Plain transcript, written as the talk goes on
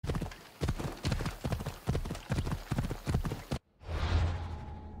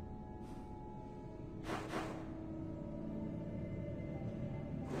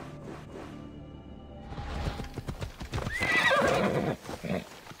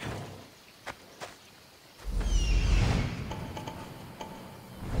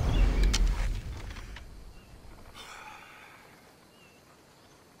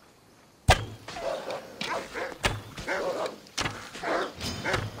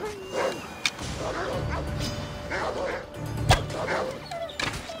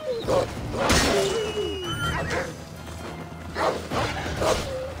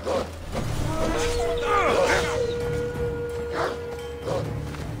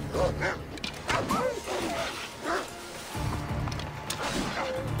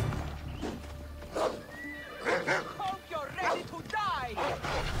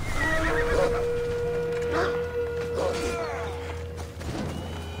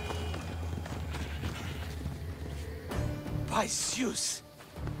By Zeus!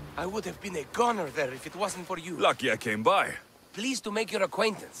 I would have been a goner there if it wasn't for you. Lucky I came by. Pleased to make your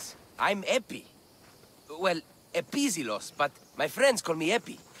acquaintance. I'm Eppie. Well, Episilos, but my friends call me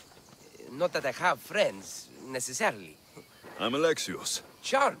Eppie. Not that I have friends, necessarily. I'm Alexios.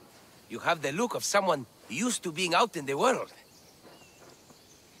 Charmed. You have the look of someone used to being out in the world.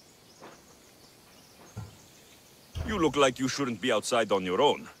 You look like you shouldn't be outside on your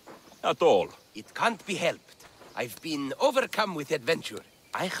own. At all. It can't be helped. I've been overcome with adventure.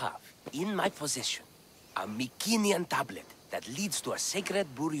 I have, in my possession, a Mycenaean tablet that leads to a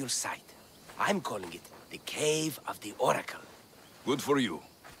sacred burial site. I'm calling it the Cave of the Oracle. Good for you.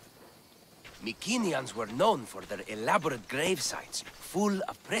 Mycenaeans were known for their elaborate grave sites, full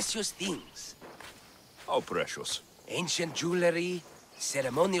of precious things. How precious. Ancient jewelry,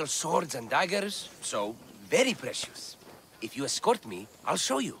 ceremonial swords and daggers, so very precious. If you escort me, I'll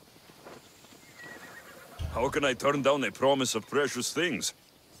show you. How can I turn down a promise of precious things?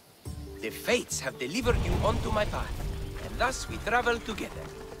 The fates have delivered you onto my path, and thus we travel together.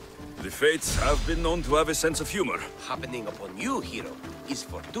 The fates have been known to have a sense of humor. Happening upon you, hero, is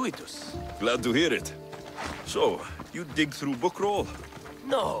fortuitous. Glad to hear it. So, you dig through book roll?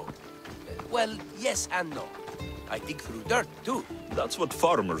 No. Well, yes and no. I dig through dirt, too. That's what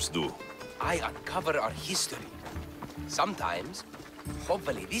farmers do. I uncover our history. Sometimes,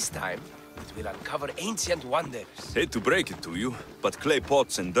 hopefully this time, it will uncover ancient wonders. Hate to break it to you, but clay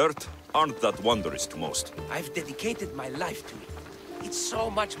pots and dirt aren't that wondrous to most. I've dedicated my life to it. It's so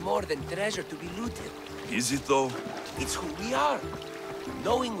much more than treasure to be looted. Is it though? It's who we are.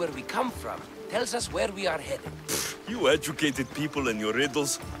 Knowing where we come from tells us where we are headed. You educated people and your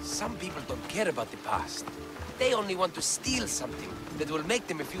riddles. Some people don't care about the past. They only want to steal something that will make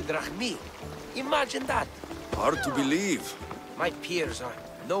them a few drachmi. Imagine that. Hard to believe. My peers are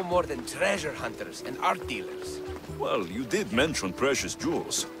no more than treasure hunters and art dealers. Well, you did mention precious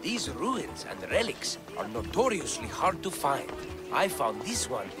jewels. These ruins and relics are notoriously hard to find. I found this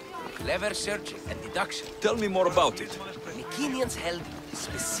one through clever searching and deduction. Tell me more about it. Mycenaeans held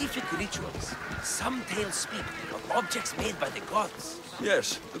specific rituals. Some tales speak of objects made by the gods.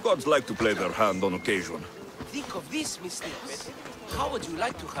 Yes, the gods like to play their hand on occasion. Think of this, Mycenaeans. How would you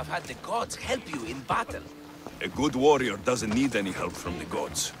like to have had the gods help you in battle? A good warrior doesn't need any help from the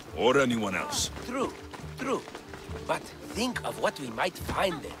gods, or anyone else. True, true. But think of what we might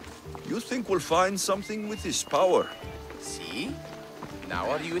find there. You think we'll find something with this power? See?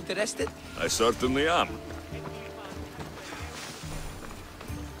 Now are you interested? I certainly am.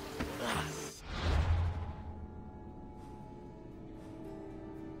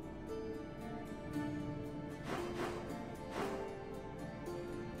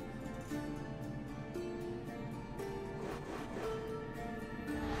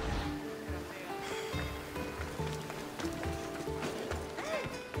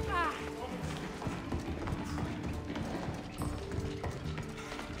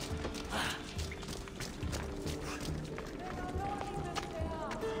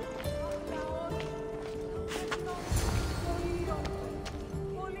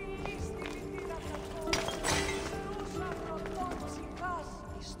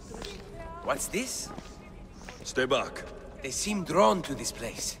 What's this? Stay back. They seem drawn to this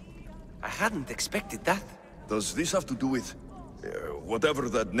place. I hadn't expected that. Does this have to do with... whatever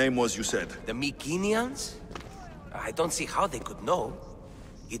that name was you said? The Mycenaeans? I don't see how they could know.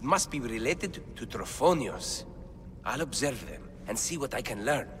 It must be related to Trophonios. I'll observe them and see what I can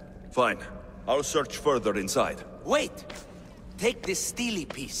learn. Fine. I'll search further inside. Wait! Take this steely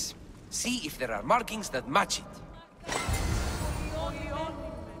piece. See if there are markings that match it.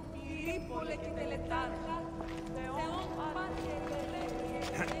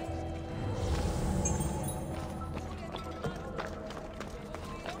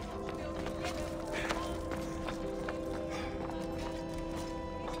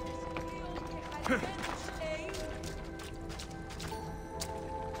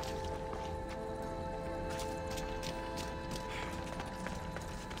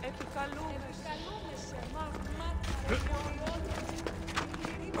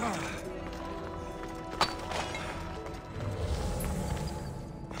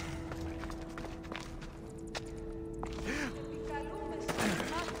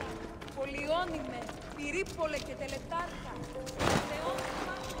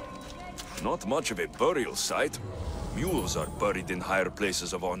 Not much of a burial site. Mules are buried in higher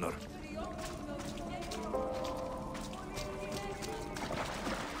places of honor.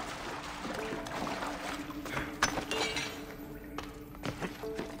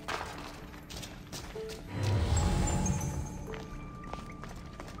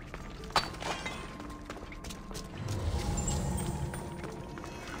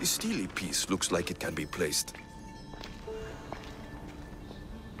 The steely piece looks like it can be placed.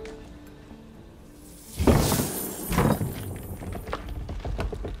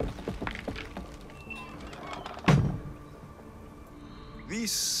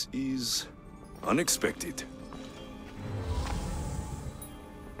 This is unexpected.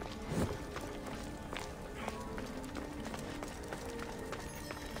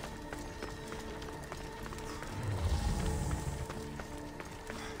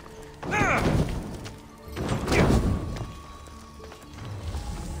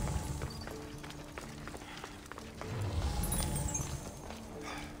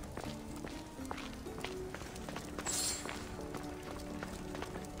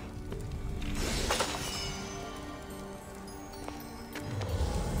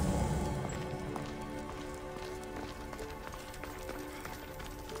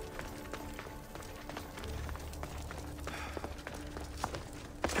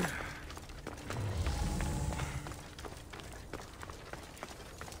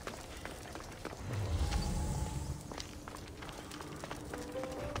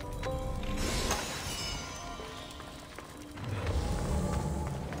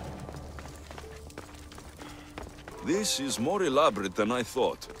 This is more elaborate than I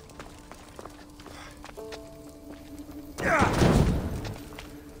thought.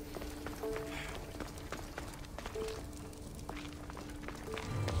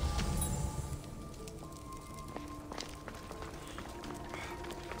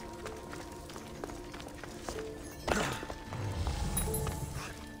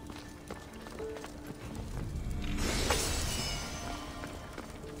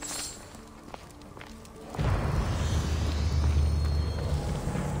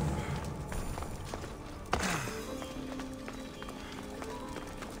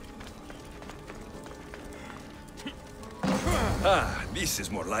 Ah, this is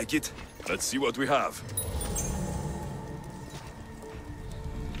more like it. Let's see what we have.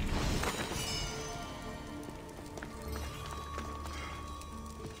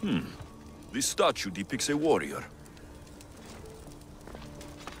 This statue depicts a warrior.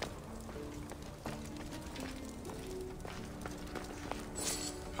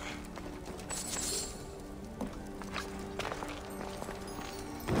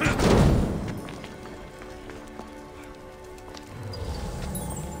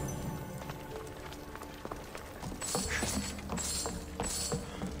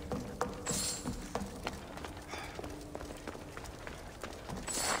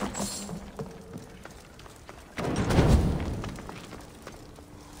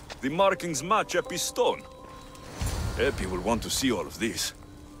 The markings match Eppie's stone. Eppie will want to see all of this.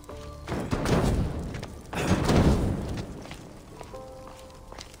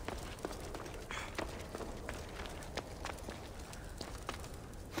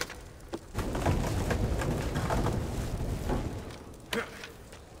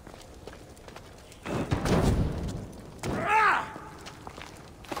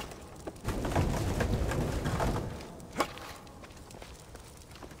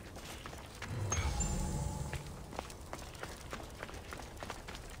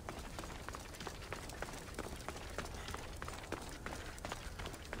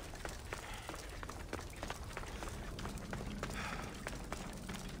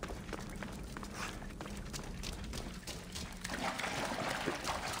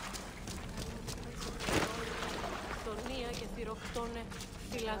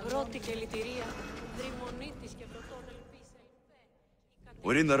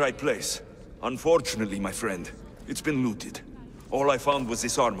 We're in the right place. Unfortunately, my friend, it's been looted. All I found was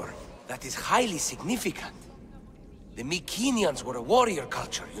this armor. That is highly significant. The Mycenaeans were a warrior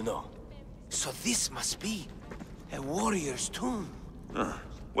culture, you know. So this must be a warrior's tomb.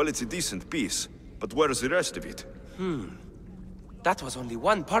 Well, it's a decent piece, but where's the rest of it? That was only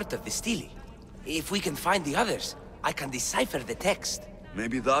one part of the stele. If we can find the others, I can decipher the text.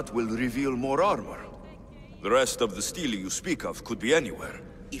 Maybe that will reveal more armor. The rest of the stele you speak of could be anywhere.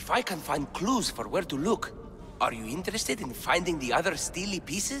 If I can find clues for where to look, are you interested in finding the other stele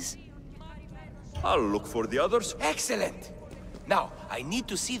pieces? I'll look for the others. Excellent! Now, I need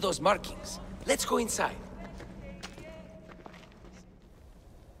to see those markings. Let's go inside.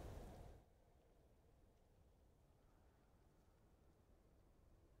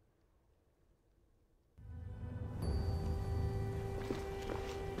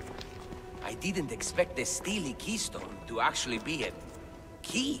 I didn't expect the stele keystone to actually be a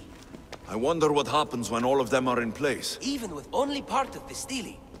key. I wonder what happens when all of them are in place. Even with only part of the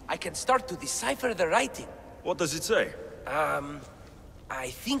stele, I can start to decipher the writing. What does it say? I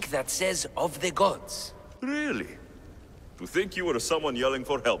think that says of the gods. Really? To think you were someone yelling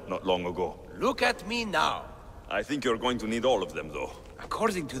for help not long ago. Look at me now. I think you're going to need all of them, though.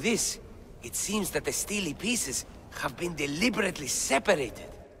 According to this, it seems that the steely pieces have been deliberately separated.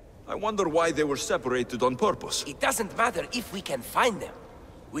 I wonder why they were separated on purpose. It doesn't matter if we can find them.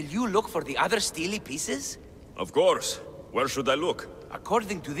 Will you look for the other steely pieces? Of course. Where should I look?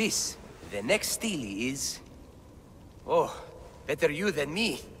 According to this, the next steely is... Oh, better you than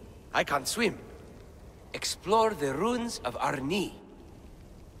me. I can't swim. Explore the ruins of Arni.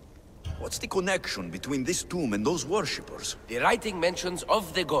 What's the connection between this tomb and those worshippers? The writing mentions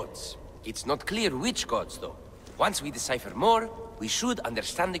of the gods. It's not clear which gods, though. Once we decipher more, we should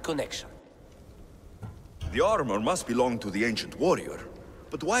understand the connection. The armor must belong to the ancient warrior.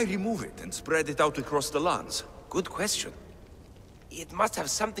 But why remove it and spread it out across the lands? Good question. It must have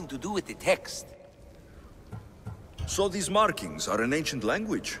something to do with the text. So these markings are an ancient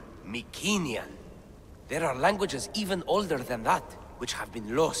language? Mycenaean. There are languages even older than that, which have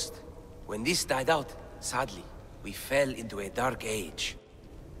been lost. When this died out, sadly, we fell into a dark age.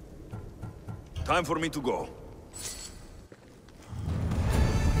 Time for me to go.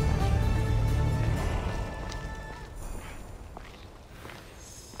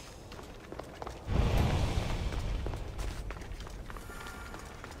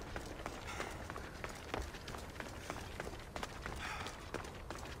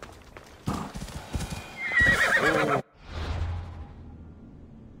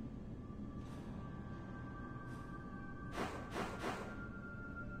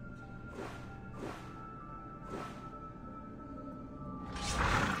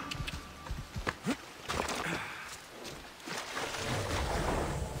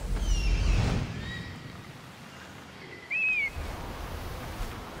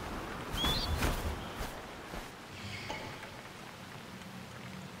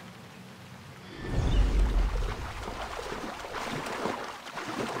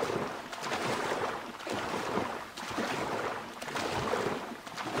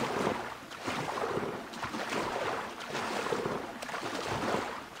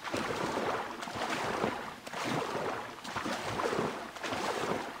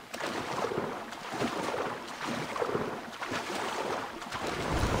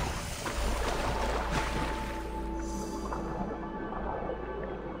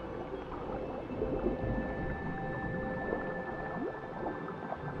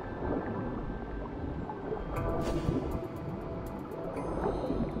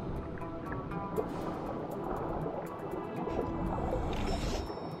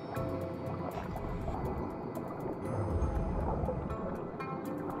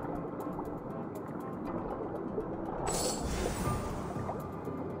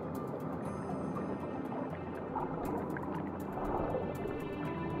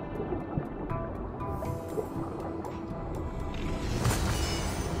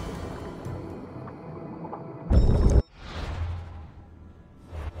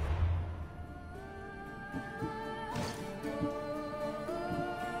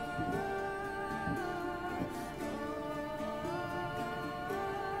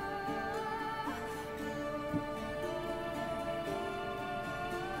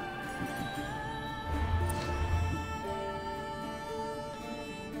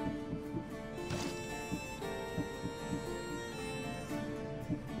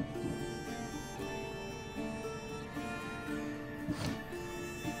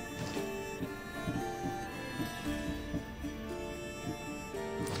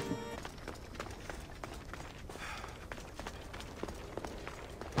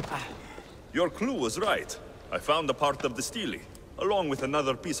 Your clue was right. I found a part of the stele, along with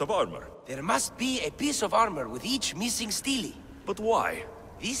another piece of armor. There must be a piece of armor with each missing stele. But why?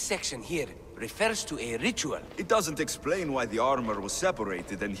 This section here refers to a ritual. It doesn't explain why the armor was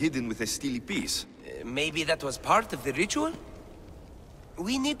separated and hidden with a stele piece. Maybe that was part of the ritual?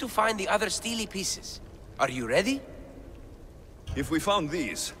 We need to find the other stele pieces. Are you ready? If we found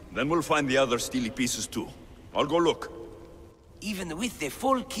these, then we'll find the other stele pieces too. I'll go look. Even with the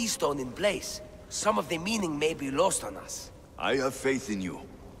full keystone in place, some of the meaning may be lost on us. I have faith in you.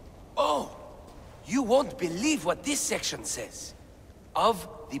 Oh! You won't believe what this section says. Of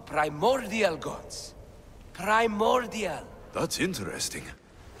the primordial gods. Primordial. That's interesting.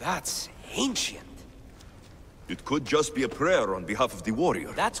 That's ancient. It could just be a prayer on behalf of the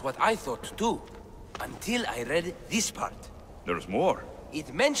warrior. That's what I thought too. Until I read this part. There's more.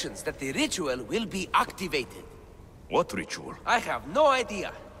 It mentions that the ritual will be activated. What ritual? I have no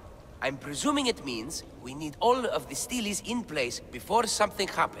idea. I'm presuming it means we need all of the steles in place before something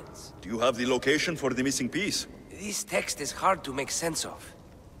happens. Do you have the location for the missing piece? This text is hard to make sense of.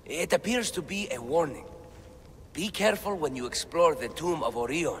 It appears to be a warning. Be careful when you explore the tomb of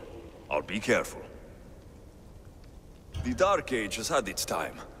Orion. I'll be careful. The Dark Age has had its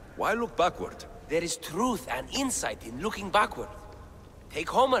time. Why look backward? There is truth and insight in looking backward. Take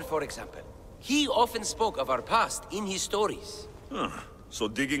Homer, for example. He often spoke of our past in his stories. So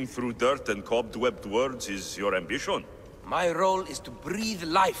digging through dirt and cobwebbed words is your ambition? My role is to breathe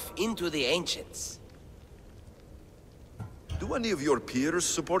life into the ancients. Do any of your peers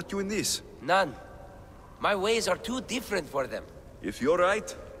support you in this? None. My ways are too different for them. If you're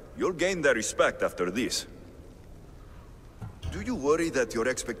right, you'll gain their respect after this. Do you worry that your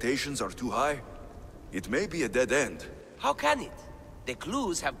expectations are too high? It may be a dead end. How can it? The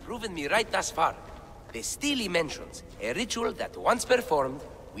clues have proven me right thus far. The Stele mentions a ritual that once performed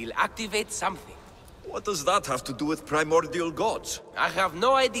will activate something. What does that have to do with primordial gods? I have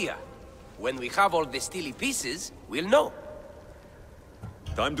no idea. When we have all the Stele pieces, we'll know.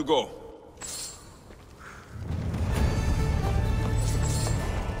 Time to go.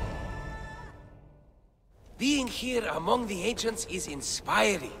 Being here among the ancients is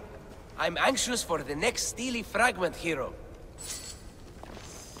inspiring. I'm anxious for the next Stele fragment, hero.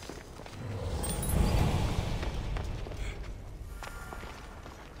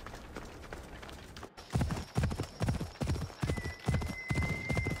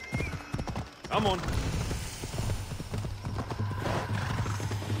 Come on.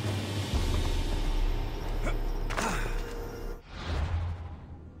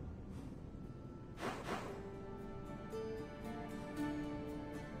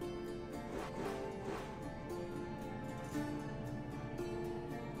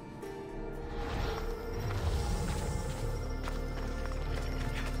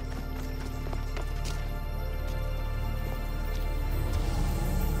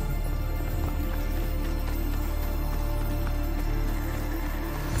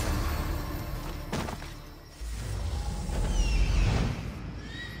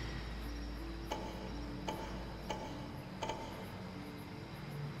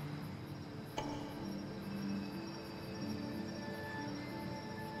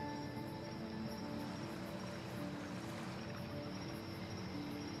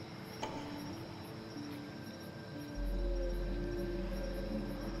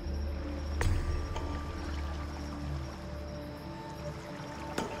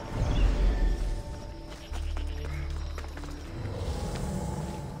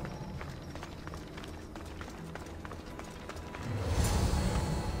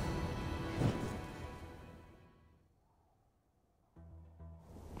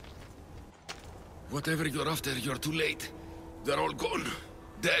 Whatever you're after, you're too late. They're all gone.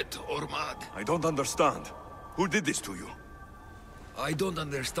 Dead or mad. I don't understand. Who did this to you? I don't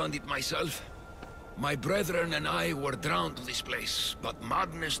understand it myself. My brethren and I were drawn to this place, but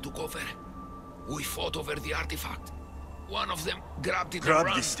madness took over. We fought over the artifact. One of them grabbed it and Grabbed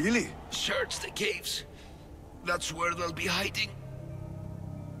ran. the Stele? Search the caves. That's where they'll be hiding.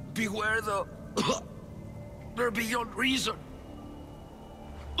 Beware the... They're beyond reason.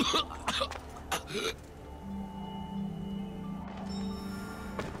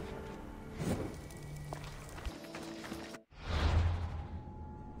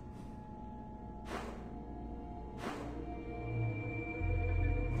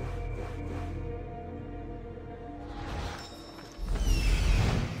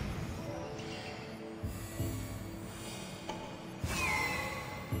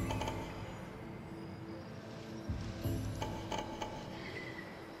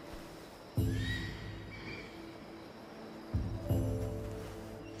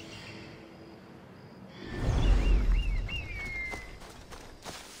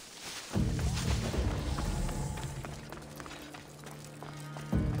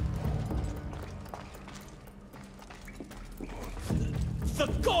 The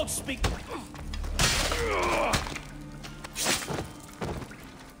gods speak!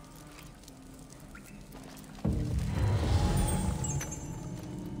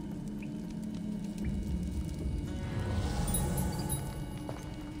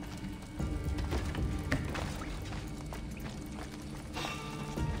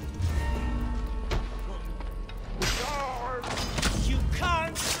 You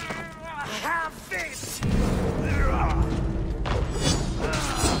can't have this!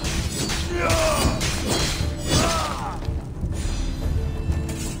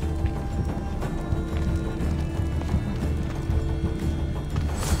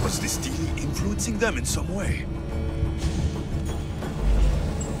 Was the Stele influencing them in some way?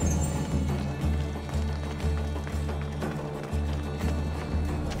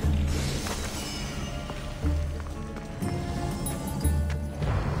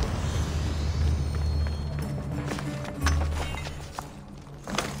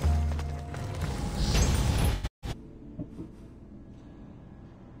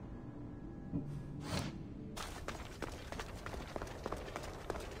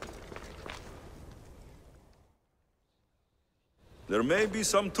 There may be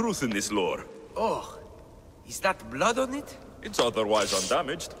some truth in this lore. Oh, is that blood on it? It's otherwise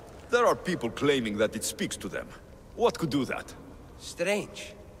undamaged. There are people claiming that it speaks to them. What could do that?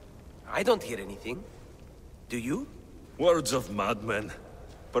 Strange. I don't hear anything. Do you? Words of madmen.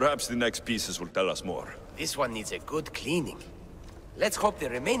 Perhaps the next pieces will tell us more. This one needs a good cleaning. Let's hope the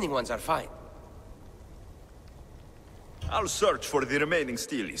remaining ones are fine. I'll search for the remaining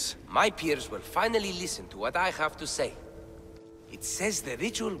steelies. My peers will finally listen to what I have to say. It says the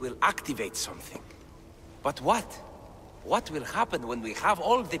ritual will activate something. But what? What will happen when we have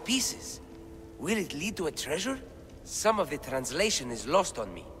all the pieces? Will it lead to a treasure? Some of the translation is lost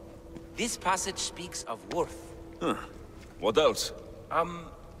on me. This passage speaks of worth. Huh. What else?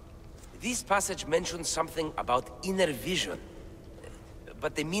 This passage mentions something about inner vision.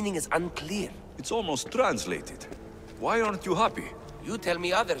 But the meaning is unclear. It's almost translated. Why aren't you happy? You tell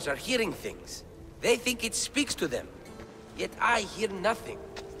me others are hearing things. They think it speaks to them. Yet I hear nothing.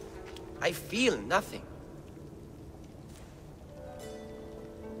 I feel nothing.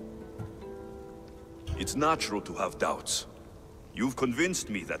 It's natural to have doubts. You've convinced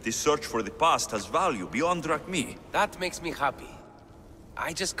me that this search for the past has value beyond Drachmi. That makes me happy.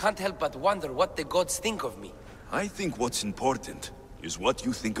 I just can't help but wonder what the gods think of me. I think what's important is what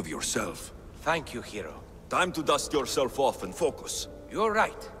you think of yourself. Thank you, hero. Time to dust yourself off and focus. You're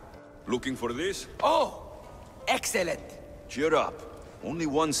right. Looking for this? Oh! Excellent! Cheer up. Only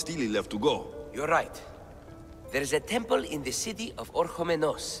one steely left to go. You're right. There's a temple in the city of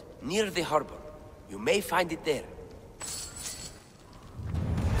Orchomenos, near the harbor. You may find it there.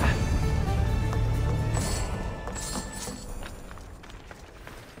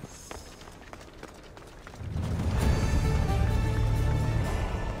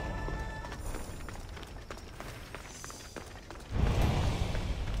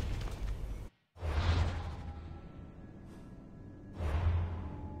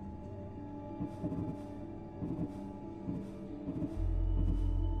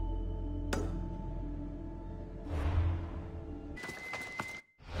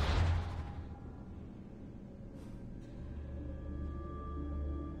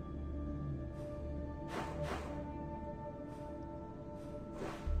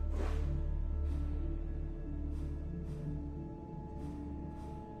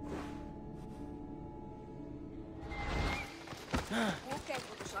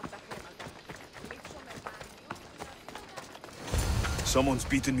 Someone's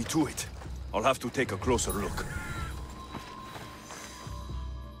beaten me to it. I'll have to take a closer look.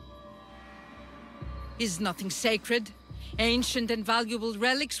 Is nothing sacred? Ancient and valuable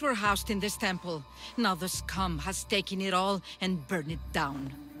relics were housed in this temple. Now the scum has taken it all and burned it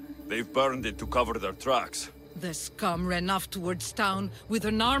down. They've burned it to cover their tracks. The scum ran off towards town with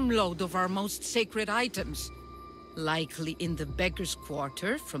an armload of our most sacred items. Likely in the beggar's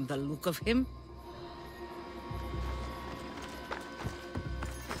quarter, from the look of him.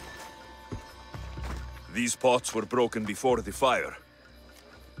 These pots were broken before the fire.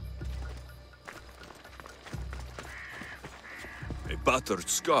 A battered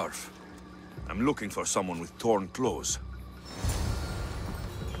scarf. I'm looking for someone with torn clothes.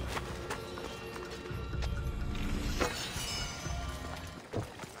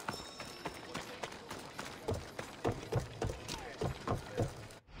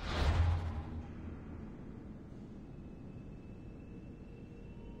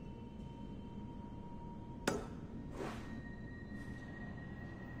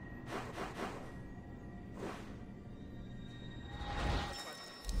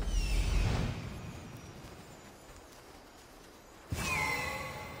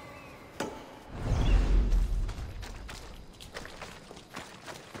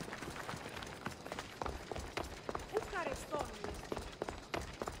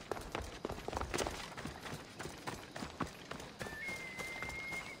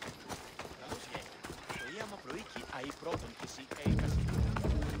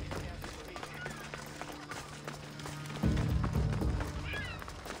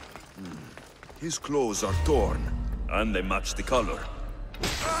 His clothes are torn, and they match the color.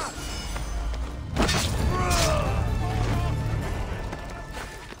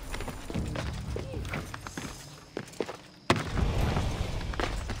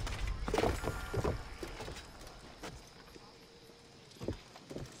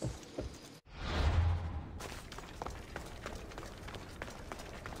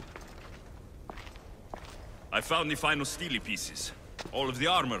 I found the final steely pieces. All of the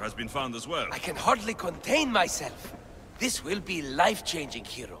armor has been found as well. I can hardly contain myself. This will be life-changing,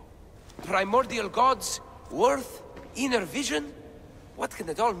 hero. Primordial gods, worth, inner vision? What can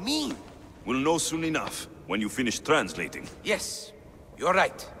it all mean? We'll know soon enough, when you finish translating. Yes, You're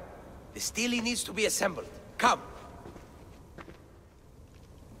right. The stele needs to be assembled. Come.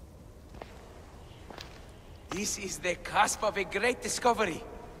 This is the cusp of a great discovery.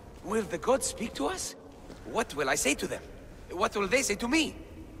 Will the gods speak to us? What will I say to them? What will they say to me?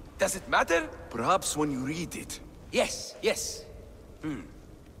 Does it matter? Perhaps when you read it. Yes, yes.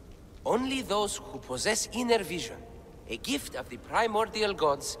 Only those who possess inner vision, a gift of the primordial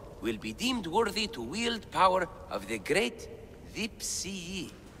gods, will be deemed worthy to wield power of the great Vipsii.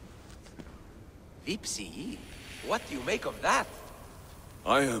 Vipsii? What do you make of that?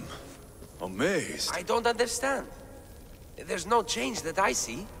 I am amazed. I don't understand. There's no change that I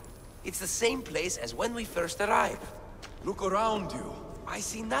see. It's the same place as when we first arrived. Look around you. I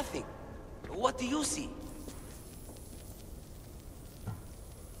see nothing. What do you see?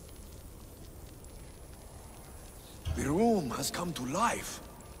 The room has come to life.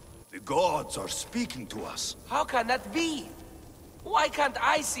 The gods are speaking to us. How can that be? Why can't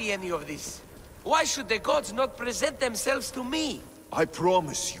I see any of this? Why should the gods not present themselves to me? I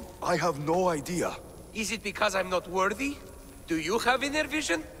promise you, I have no idea. Is it because I'm not worthy? Do you have inner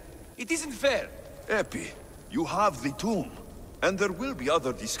vision? It isn't fair. Eppie, you have the tomb, and there will be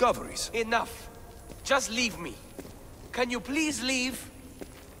other discoveries. Enough. Just leave me. Can you please leave?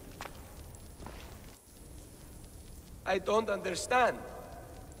 I don't understand.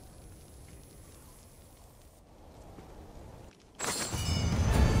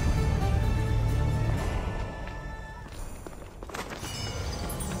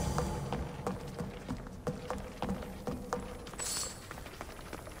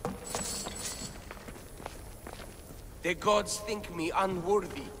 The gods think me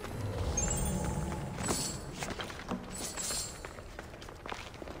unworthy.